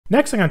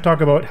Next, I'm going to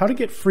talk about how to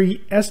get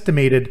free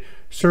estimated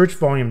search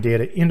volume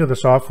data into the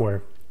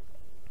software.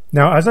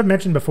 Now, as I've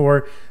mentioned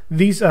before,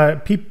 these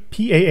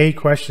PAA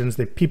questions,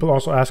 that people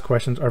also ask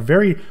questions, are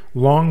very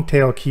long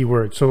tail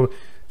keywords. So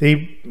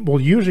they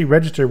will usually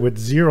register with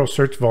 0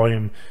 search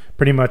volume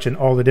pretty much in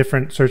all the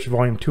different search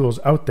volume tools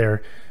out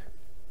there.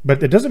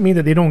 But it doesn't mean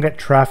that they don't get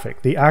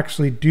traffic. They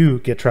actually do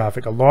get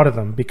traffic, a lot of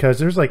them, because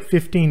there's like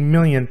 15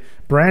 million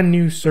brand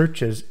new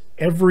searches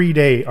every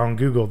day on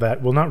Google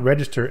that will not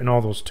register in all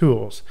those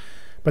tools.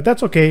 But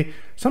that's okay.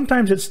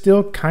 Sometimes it's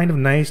still kind of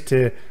nice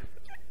to,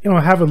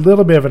 have a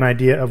little bit of an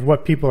idea of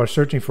what people are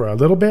searching for a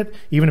little bit,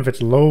 even if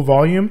it's low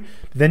volume.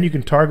 Then you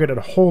can target a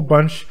whole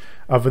bunch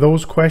of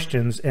those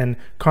questions and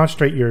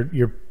concentrate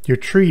your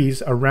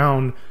trees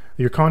around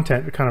your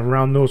content, kind of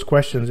around those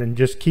questions, and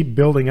just keep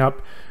building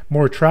up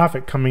more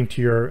traffic coming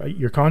to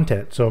your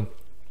content. So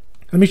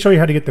let me show you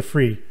how to get the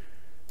free.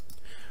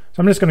 So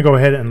I'm just going to go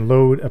ahead and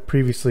load a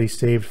previously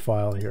saved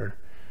file here.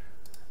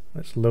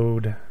 Let's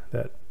load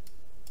that.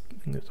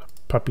 There's a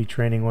puppy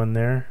training one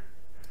there.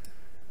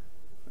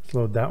 Let's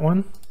load that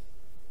one.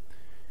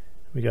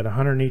 We got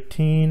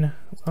 118.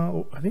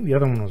 Oh, I think the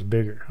other one was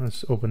bigger.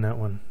 Let's open that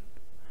one.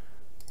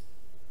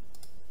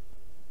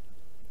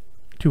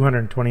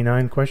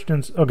 229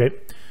 questions. Okay.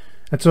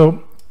 And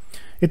so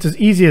it's as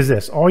easy as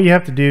this. All you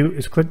have to do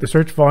is click the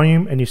search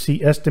volume and you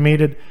see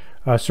estimated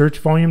search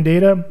volume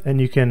data, and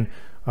you can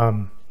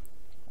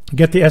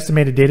get the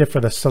estimated data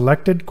for the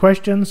selected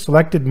questions.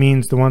 Selected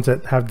means the ones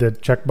that have the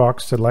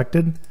checkbox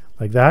selected,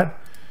 like that.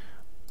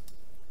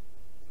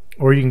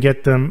 Or you can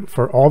get them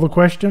for all the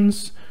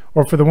questions,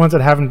 or for the ones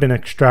that haven't been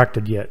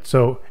extracted yet.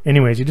 So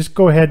anyways, you just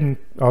go ahead and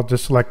I'll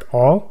just select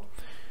all,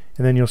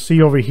 and then you'll see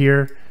over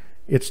here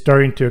it's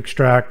starting to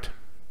extract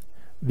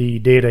the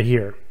data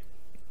here.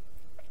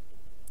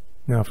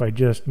 Now if I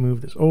just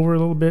move this over a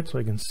little bit so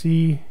I can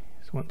see,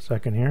 just 1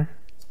 second here.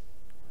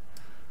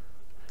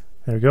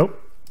 There we go.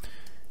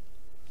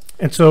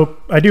 And so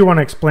I do want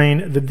to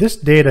explain that this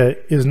data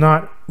is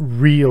not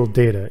real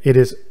data. It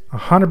is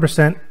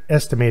 100%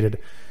 estimated.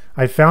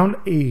 I found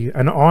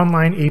an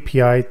online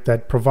API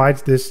that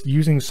provides this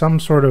using some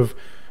sort of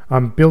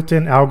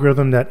built-in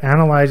algorithm that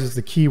analyzes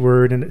the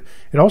keyword, and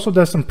it also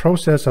does some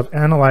process of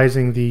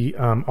analyzing the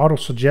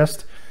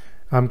auto-suggest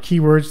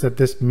keywords that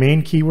this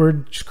main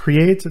keyword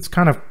creates. It's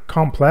kind of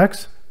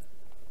complex,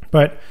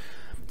 but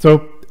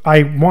so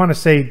I want to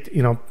say,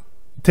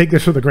 take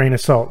this with a grain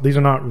of salt. These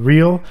are not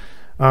real.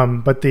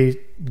 But they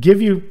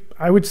give you,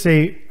 I would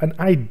say, an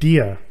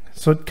idea.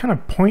 So it kind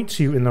of points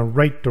you in the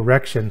right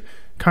direction,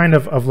 kind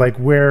of like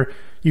where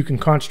you can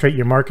concentrate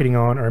your marketing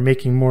on, or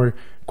making more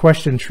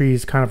question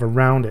trees kind of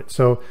around it.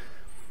 So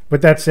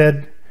with that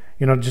said,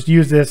 just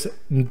use this.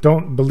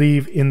 Don't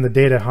believe in the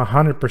data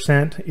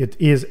 100%. It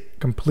is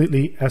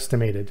completely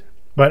estimated.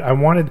 But I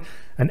wanted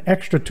an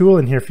extra tool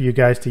in here for you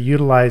guys to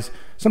utilize,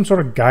 some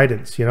sort of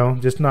guidance,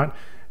 just not.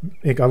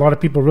 A lot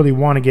of people really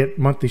want to get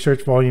monthly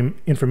search volume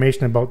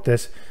information about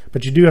this,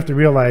 but you do have to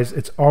realize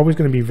it's always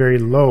going to be very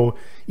low.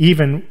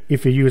 Even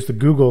if you use the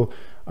Google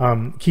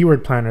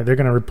keyword planner, they're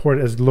going to report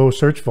it as low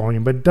search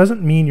volume, but it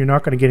doesn't mean you're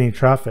not going to get any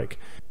traffic.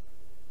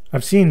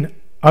 I've seen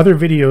other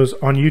videos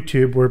on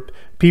YouTube where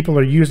people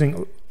are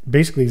using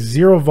basically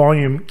 0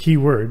 volume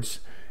keywords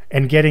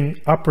and getting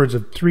upwards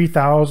of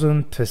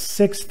 3,000 to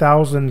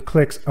 6,000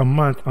 clicks a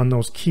month on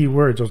those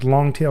keywords, those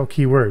long tail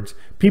keywords.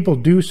 People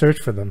do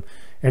search for them.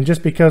 And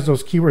just because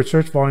those keyword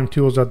search volume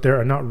tools out there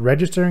are not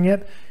registering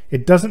it,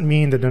 it doesn't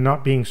mean that they're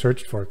not being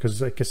searched for. Because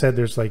like I said,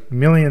 there's like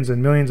millions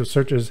and millions of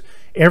searches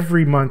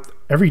every month,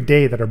 every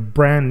day that are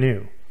brand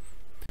new.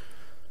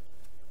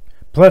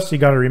 Plus, you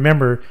got to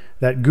remember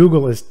that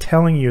Google is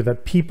telling you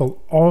that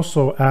people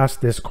also ask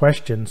this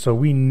question. So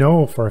we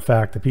know for a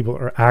fact that people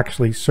are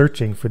actually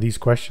searching for these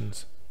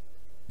questions.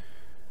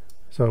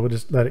 So we'll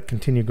just let it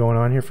continue going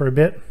on here for a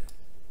bit.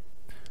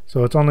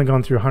 So it's only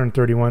gone through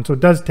 131. So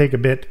it does take a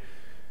bit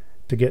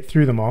to get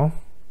through them all.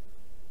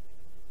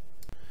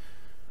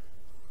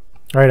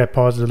 All right, I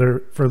paused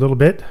for a little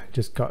bit,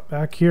 just got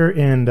back here,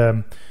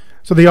 and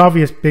so the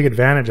obvious big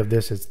advantage of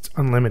this is it's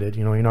unlimited.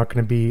 You're not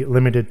going to be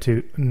limited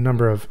to a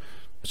number of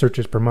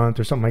searches per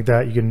month or something like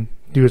that. You can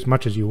do as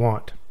much as you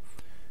want.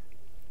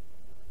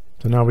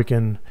 So now we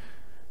can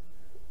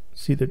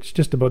see that it's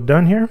just about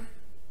done here.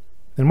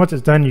 And once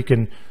it's done, you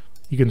can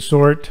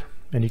sort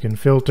and you can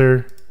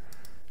filter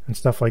and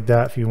stuff like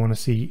that. If you want to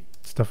see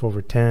stuff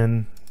over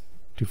 10,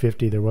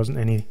 250, there wasn't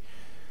any.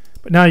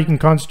 But now you can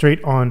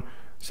concentrate on,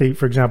 say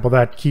for example,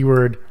 that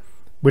keyword,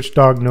 which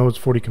dog knows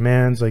 40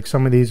 commands. Like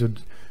some of these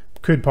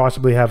could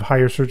possibly have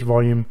higher search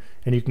volume,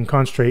 and you can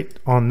concentrate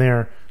on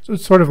there. So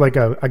it's sort of like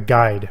a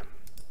guide.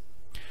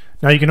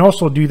 Now you can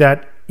also do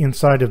that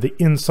inside of the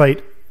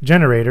insight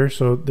generator.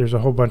 So there's a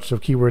whole bunch of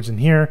keywords in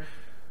here.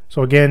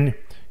 So again,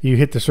 you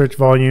hit the search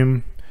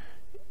volume.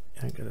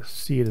 I gotta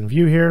see it in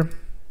view here,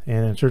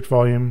 and then search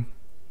volume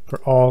for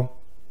all.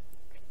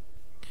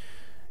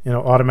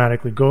 It'll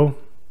automatically go.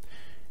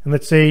 And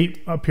let's say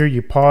up here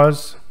you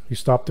pause, you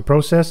stop the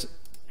process,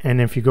 and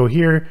if you go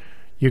here,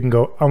 you can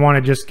go, I want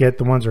to just get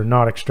the ones that are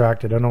not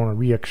extracted. I don't want to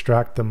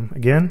re-extract them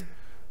again.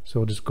 So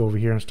we'll just go over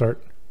here and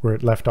start where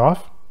it left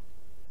off.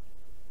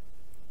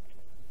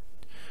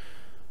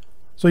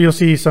 So you'll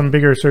see some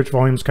bigger search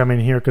volumes come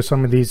in here because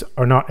some of these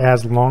are not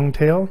as long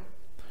tail.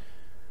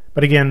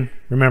 But again,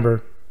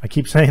 remember, I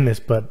keep saying this,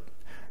 but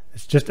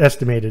it's just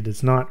estimated.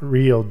 It's not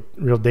real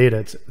data.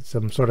 It's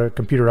some sort of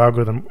computer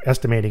algorithm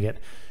estimating it.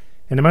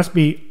 And it must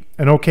be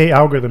an okay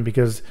algorithm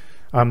because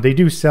they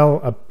do sell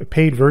a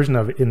paid version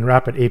of it in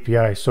Rapid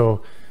API.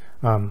 So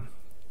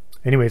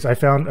anyways, I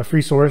found a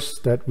free source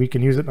that we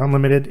can use it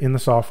unlimited in the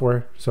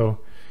software. So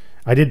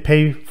I did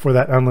pay for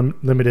that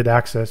unlimited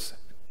access.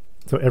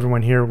 So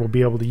everyone here will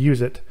be able to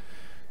use it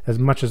as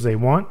much as they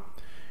want.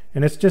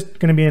 And it's just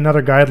going to be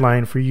another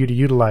guideline for you to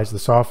utilize the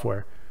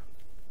software.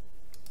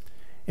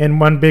 And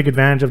one big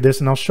advantage of this,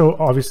 and I'll show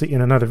obviously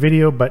in another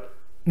video, but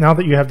now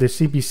that you have the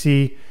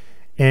CPC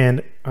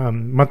and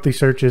monthly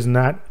searches and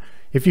that,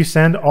 if you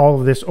send all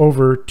of this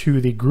over to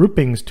the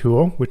groupings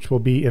tool, which will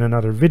be in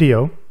another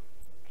video,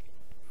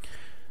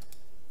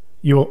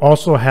 you will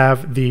also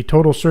have the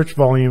total search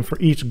volume for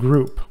each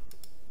group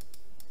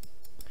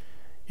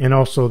and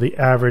also the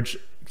average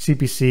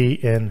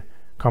CPC and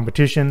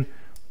competition.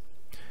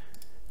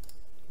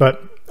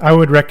 But I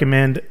would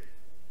recommend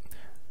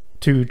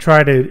to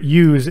try to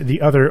use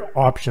the other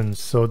options.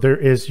 So there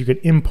is, you could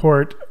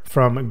import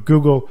from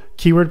Google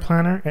Keyword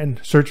Planner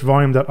and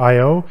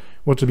searchvolume.io,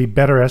 which will be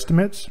better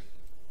estimates,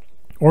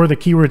 or the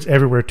Keywords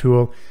Everywhere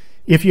tool.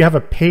 If you have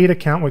a paid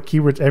account with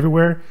Keywords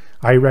Everywhere,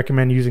 I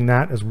recommend using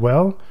that as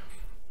well.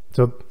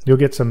 So you'll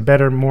get some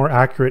better, more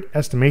accurate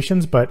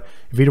estimations. But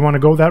if you don't want to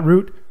go that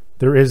route,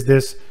 there is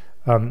this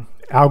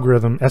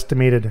algorithm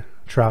estimated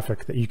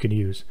traffic that you can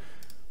use.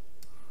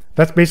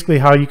 That's basically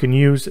how you can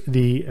use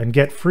and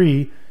get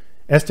free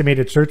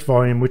estimated search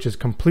volume, which is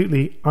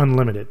completely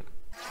unlimited.